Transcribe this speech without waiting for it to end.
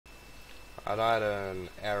I had an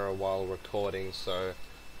error while recording, so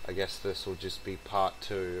I guess this will just be part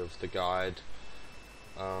 2 of the guide.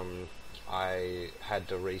 I had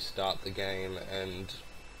to restart the game and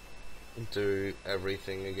do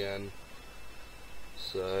everything again,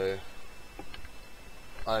 so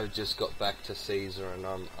I've just got back to Caesar and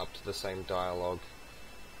I'm up to the same dialogue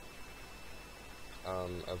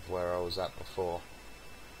of where I was at before.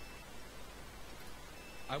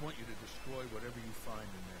 I want you to destroy whatever you find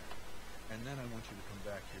in there, and then I want you to come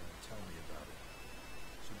back here and tell me about it.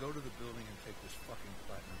 So go to the building and take this fucking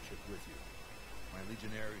platinum chip with you. My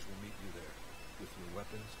legionaries will meet you there, with your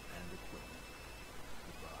weapons and equipment.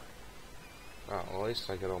 Goodbye. Oh, well, at least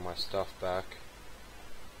I get all my stuff back.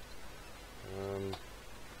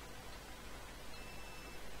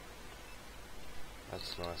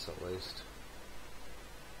 That's nice at least.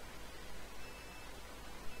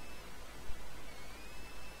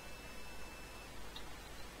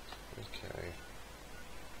 Okay.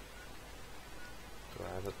 Do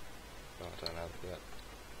I have it? No, I don't have it yet.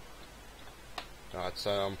 Alright,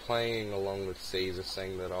 so I'm playing along with Caesar,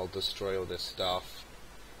 saying that I'll destroy all this stuff,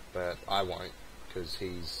 but I won't, because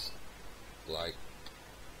he's, like,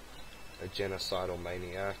 a genocidal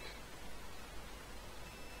maniac.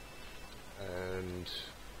 And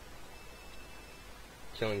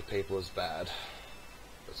killing people is bad,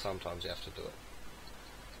 but sometimes you have to do it.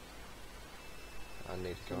 I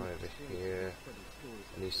need to go over here,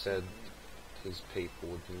 and he said his people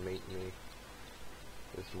would meet me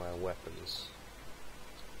with my weapons.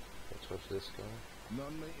 Let's go to this guy.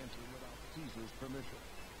 None may enter without Caesar's permission.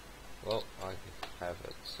 Well, I have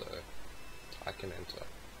it, so I can enter.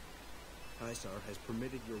 Caesar has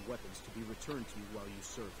permitted your weapons to be returned to you while you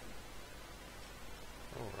serve him.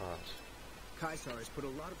 Alright. Caesar has put a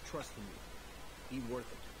lot of trust in you. Be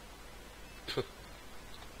worth it.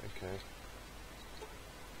 Okay.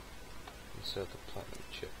 Insert the platinum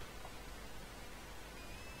chip.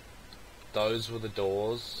 Those were the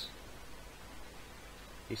doors.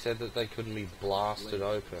 He said that they couldn't be blasted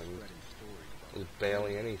open. There's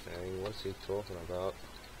barely anything. What's he talking about?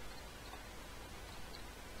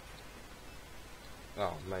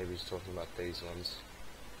 Oh, maybe he's talking about these ones.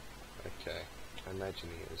 Okay. I imagine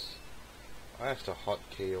he is. I have to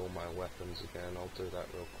hotkey all my weapons again. I'll do that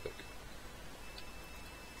real quick.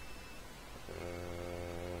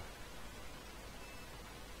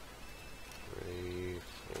 3,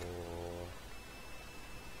 4,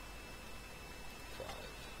 5.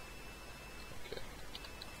 Okay.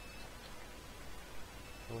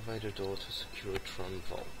 Elevator door to Securitron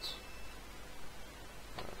vault.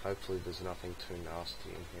 Hopefully there's nothing too nasty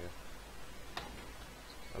in here.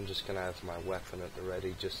 I'm just gonna have my weapon at the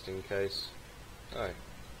ready just in case. Oh,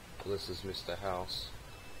 well, this is Mr. House.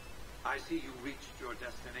 I see you reached your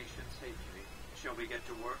destination safely. Shall we get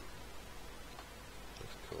to work?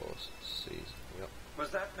 Of course, Caesar, yep. Was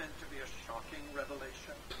that meant to be a shocking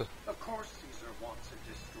revelation? Of course Caesar wants it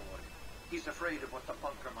destroyed. He's afraid of what the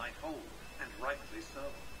bunker might hold, and rightly so.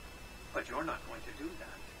 But you're not going to do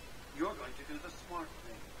that. You're going to do the smart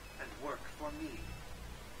thing, and work for me.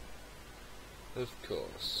 Of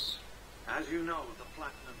course. As you know, the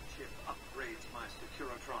Platinum chip upgrades my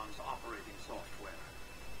Securitron's operating software.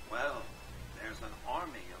 Well, there's an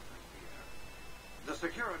army of them here. The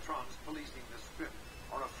Securitrons policing the strip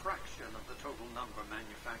are a fraction of the total number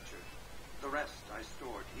manufactured. The rest I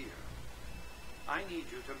stored here. I need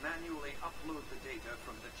you to manually upload the data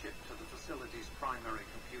from the chip to the facility's primary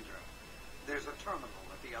computer. There's a terminal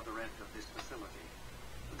at the other end of this facility.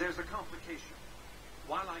 There's a complication.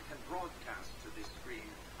 While I can broadcast to this screen,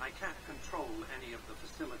 I can't control any of the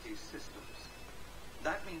facility's systems.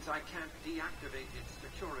 That means I can't deactivate its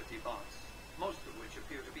security bots, most of which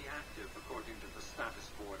appear to be active according to the status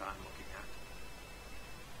board I'm looking at.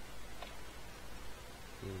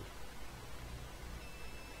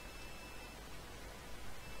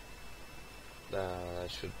 That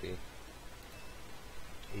should be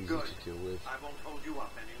easy Good. to deal with. I won't hold you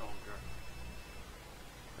up any longer.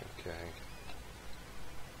 Okay.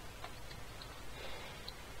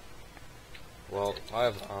 Well, I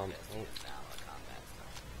have You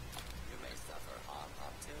may suffer harm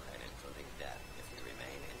up to and including death if you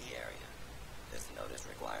remain in the area. This note is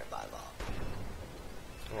required by law.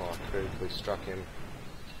 Oh, I critically struck him.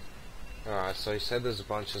 Alright, so he said there's a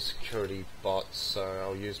bunch of security bots, so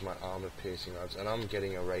I'll use my armor-piercing rods, and I'm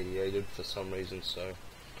getting irradiated for some reason, so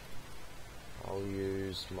I'll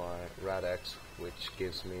use my Rad-X, which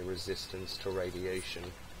gives me resistance to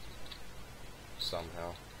radiation,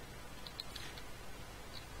 somehow.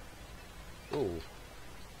 Ooh,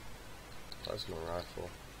 that's my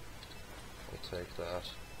rifle. I'll take that,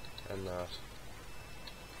 and that,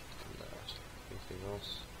 and that.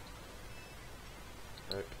 else?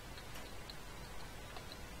 Nope.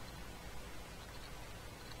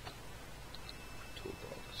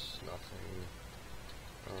 Toolbox, nothing.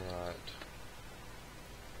 Alright.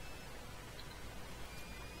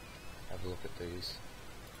 Have a look at these.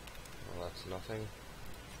 Well, that's nothing.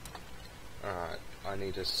 Alright, I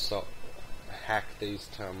need to hack these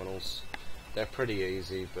terminals. They're pretty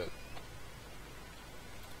easy, but...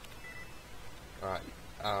 Alright,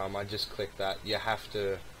 I just clicked that. You have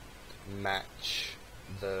to match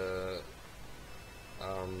the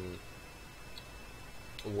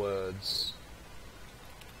words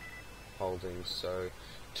holdings, so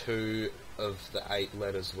 2 of the 8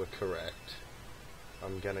 letters were correct.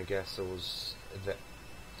 I'm gonna guess it was the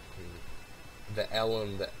L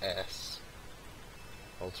and the S.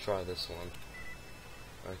 I'll try this one.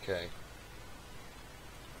 Okay.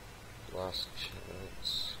 Last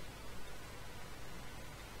chance.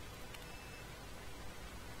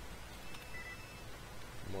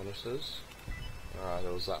 Monitors. Alright,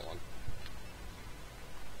 it was that one.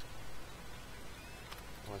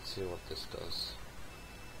 Let's see what this does.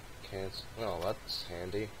 Cancel. Oh, that's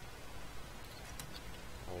handy.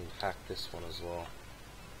 I'll hack this one as well.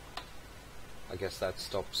 I guess that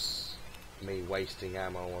stops me wasting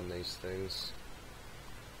ammo on these things.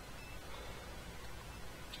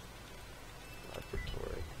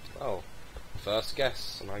 Laboratory. Oh, first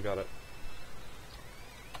guess, and I got it.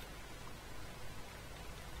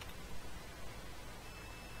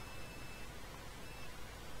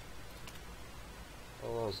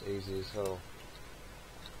 Oh, that was easy as hell.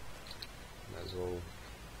 Might as well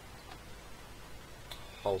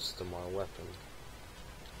holster my weapon.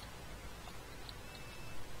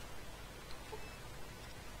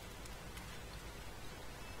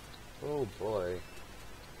 Oh boy.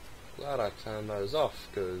 Glad I turned those off,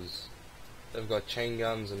 because they've got chain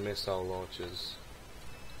guns and missile launchers.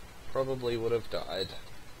 Probably would have died.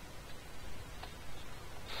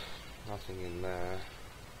 Nothing in there.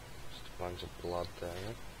 Just a bunch of blood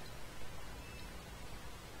there.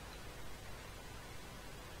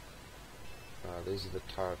 These are the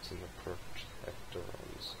turrets and the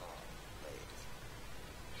protectorons.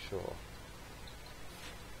 Sure.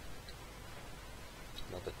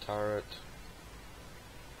 Another turret.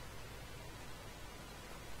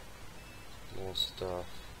 More stuff.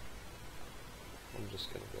 I'm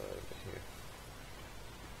just gonna go over here.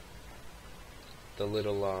 The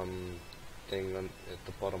little thing at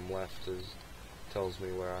the bottom left tells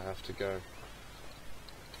me where I have to go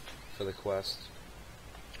for the quest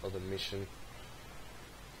or the mission.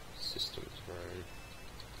 Systems room.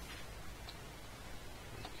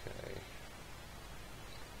 Okay.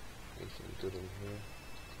 Anything good in here?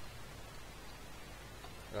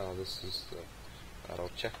 Oh, this is the...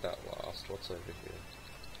 I'll check that last. What's over here?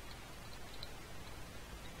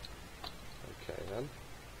 Okay then.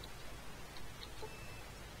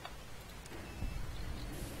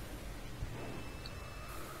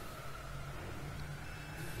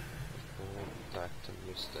 Back to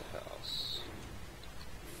Mr. House.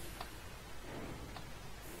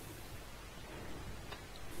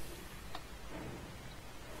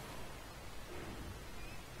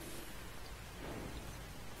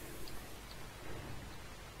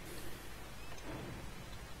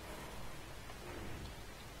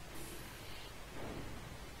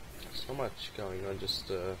 So much going on, just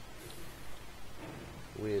a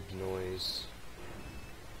weird noise.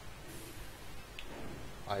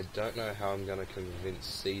 I don't know how I'm going to convince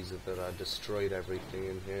Caesar that I destroyed everything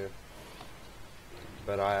in here,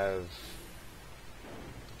 but I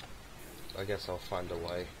guess I'll find a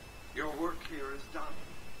way. Your work here is done.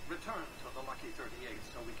 Return to the Lucky 38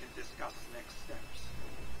 so we can discuss next steps.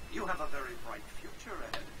 You have a very bright future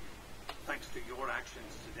ahead of you. Thanks to your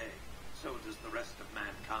actions today, so does the rest of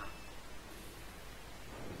mankind.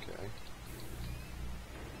 Okay.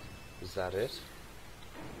 Is that it?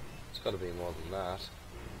 It's got to be more than that.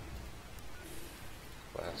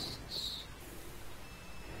 Quests.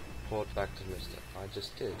 Report back to Mr. I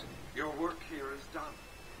just did. Your work here is done.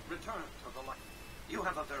 Return to the Lucky. You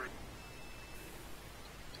have a very...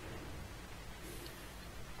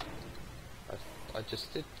 I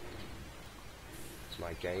just did. Is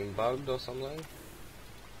my game bugged or something?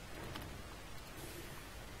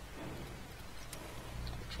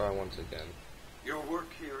 Try once again. Your work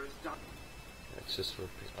here is done. Let's just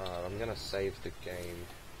repeat. I'm gonna save the game.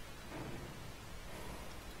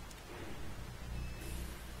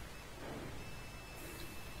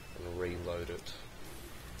 And reload it.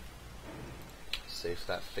 See if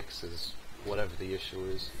that fixes whatever the issue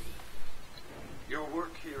is. Your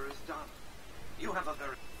work here is done. You have a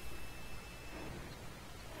very...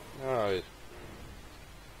 No.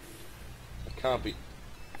 It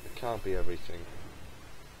can't be everything.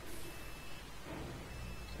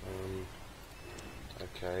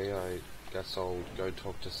 Okay, I guess I'll go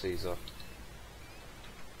talk to Caesar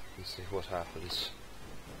and see what happens.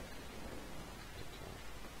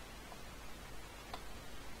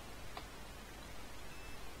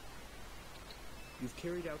 You've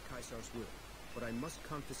carried out Caesar's will, but I must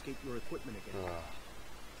confiscate your equipment again.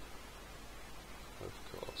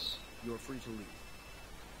 Of course. You're free to leave.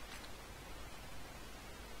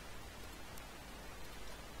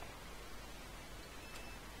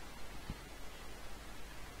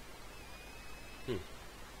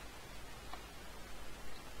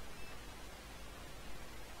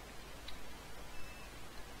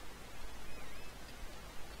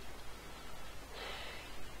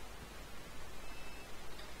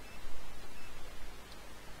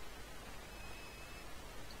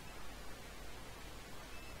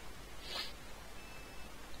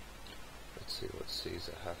 Let's see what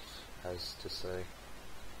Caesar has to say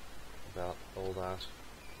about all that.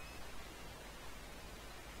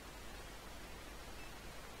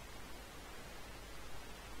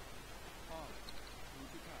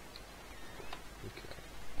 Okay.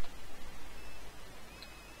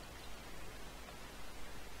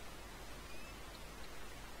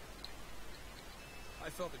 I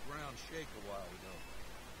felt the ground shake a while ago.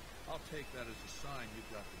 I'll take that as a sign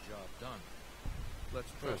you've got the job done.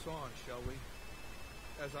 Let's press on, shall we?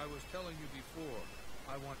 As I was telling you before,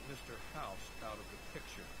 I want Mr. House out of the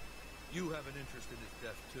picture. You have an interest in his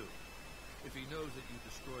death, too. If he knows that you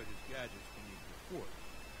destroyed his gadgets beneath the fort,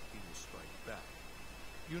 he will strike back.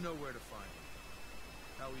 You know where to find him.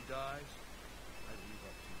 How he dies, I leave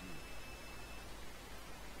up to you.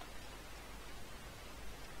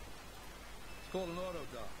 It's called an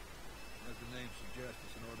autodoc. As the name suggests,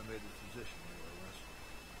 it's an automated physician, more or less.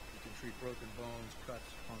 You can treat broken bones,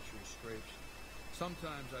 cuts, punctures, scrapes.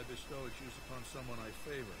 Sometimes I bestow its use upon someone I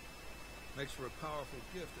favor. Makes for a powerful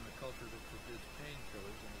gift in a culture that forbids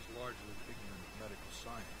painkillers and is largely ignorant of medical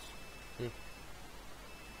science.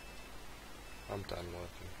 I'm done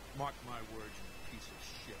working. Mark my words, you piece of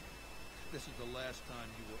shit. This is the last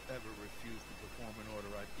time you will ever refuse to perform an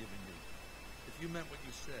order I've given you. If you meant what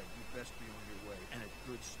you said, you'd best be on your way, and at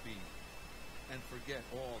good speed. And forget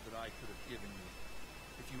all that I could have given you.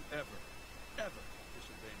 If you ever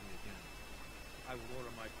disobey me again, I will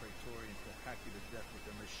order my Praetorians to hack you to death with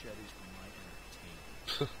their machetes for my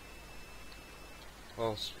entertainment.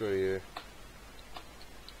 Well, screw you.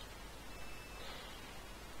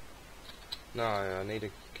 No, I need to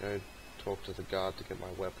go talk to the guard to get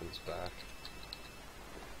my weapons back.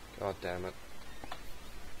 God damn it.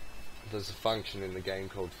 There's a function in the game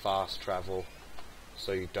called fast travel,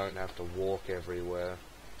 so you don't have to walk everywhere.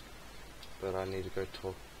 But I need to go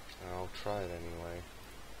talk. I'll try it anyway.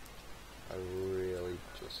 I really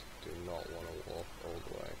just do not want to walk all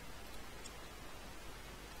the way.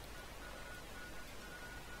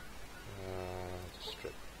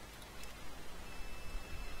 Strip.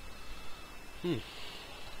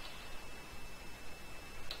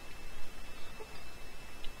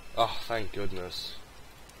 Oh, thank goodness.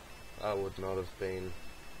 That would not have been...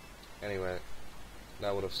 Anyway,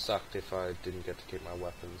 that would have sucked if I didn't get to keep my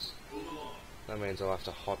weapons. That means I'll have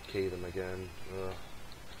to hotkey them again. Ugh.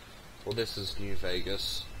 Well, this is New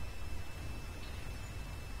Vegas.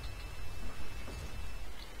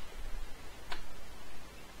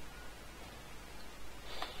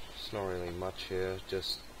 It's not really much here,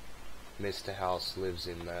 just Mr. House lives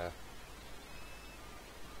in there.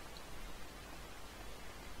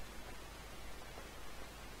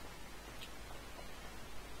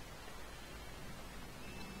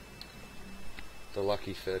 The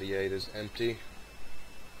Lucky 38 is empty.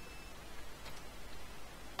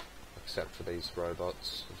 Except for these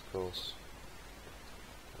robots, of course.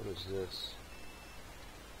 What is this?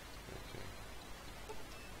 Okay.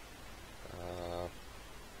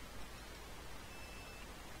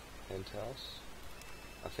 Penthouse?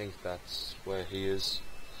 I think that's where he is.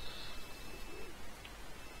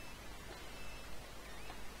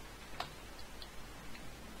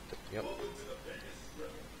 Yep.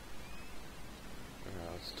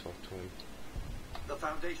 Let's talk to him. The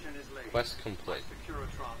foundation is laid. Quest complete. My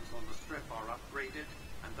Securatrons on the strip are upgraded,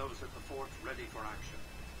 and those at the fort ready for action.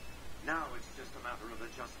 Now it's just a matter of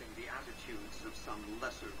adjusting the attitudes of some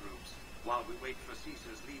lesser groups, while we wait for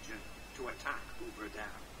Caesar's Legion to attack Hoover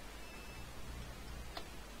Dam.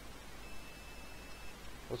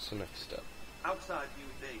 What's the next step? Outside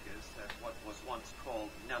New Vegas, at what was once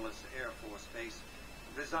called Nellis Air Force Base,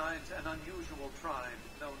 resides an unusual tribe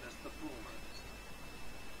known as the Boomers.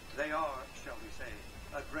 They are, shall we say,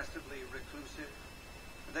 aggressively reclusive.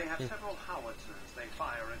 They have several howitzers they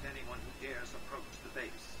fire at anyone who dares approach the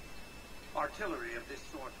base. Artillery of this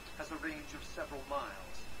sort has a range of several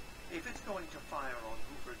miles. If it's going to fire on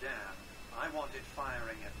Hoover Dam, I want it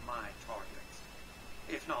firing at my targets.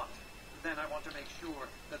 If not, then I want to make sure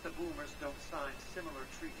that the boomers don't sign similar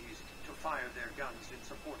treaties to fire their guns in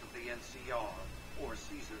support of the NCR or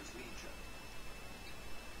Caesar's Legion.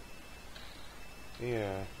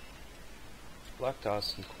 Yeah. I'd like to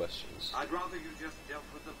ask some questions. I'd rather you just dealt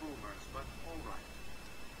with the boomers, but all right.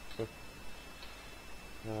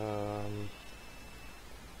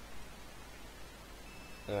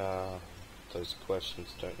 Those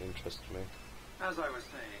questions don't interest me. As I was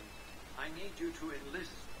saying, I need you to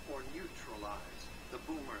enlist or neutralize the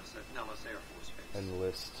boomers at Nellis Air Force Base.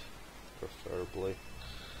 Enlist, preferably.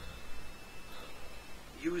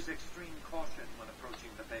 Use extreme caution when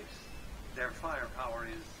approaching the base. Their firepower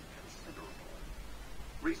is considerable.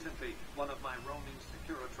 Recently, one of my roaming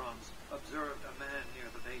Securatrons observed a man near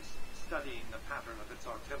the base studying the pattern of its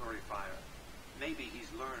artillery fire. Maybe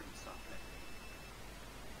he's learned something.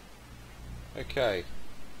 Okay.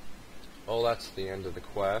 Well, that's the end of the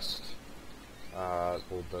quest. Or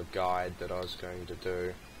the guide that I was going to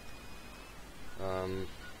do. I'm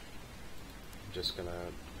just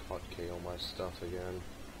gonna hotkey all my stuff again.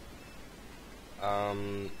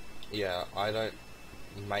 Yeah, I don't...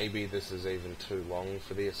 Maybe this is even too long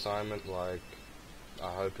for the assignment, like,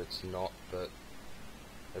 I hope it's not, but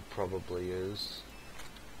it probably is.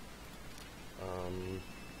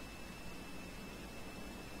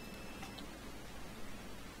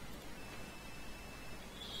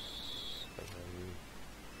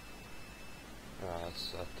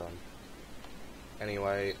 That's that done.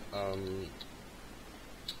 Anyway,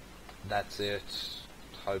 that's it.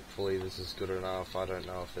 Hopefully this is good enough. I don't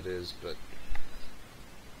know if it is, but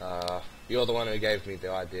you're the one who gave me the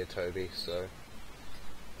idea, Toby, so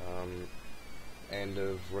end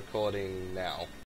of recording now.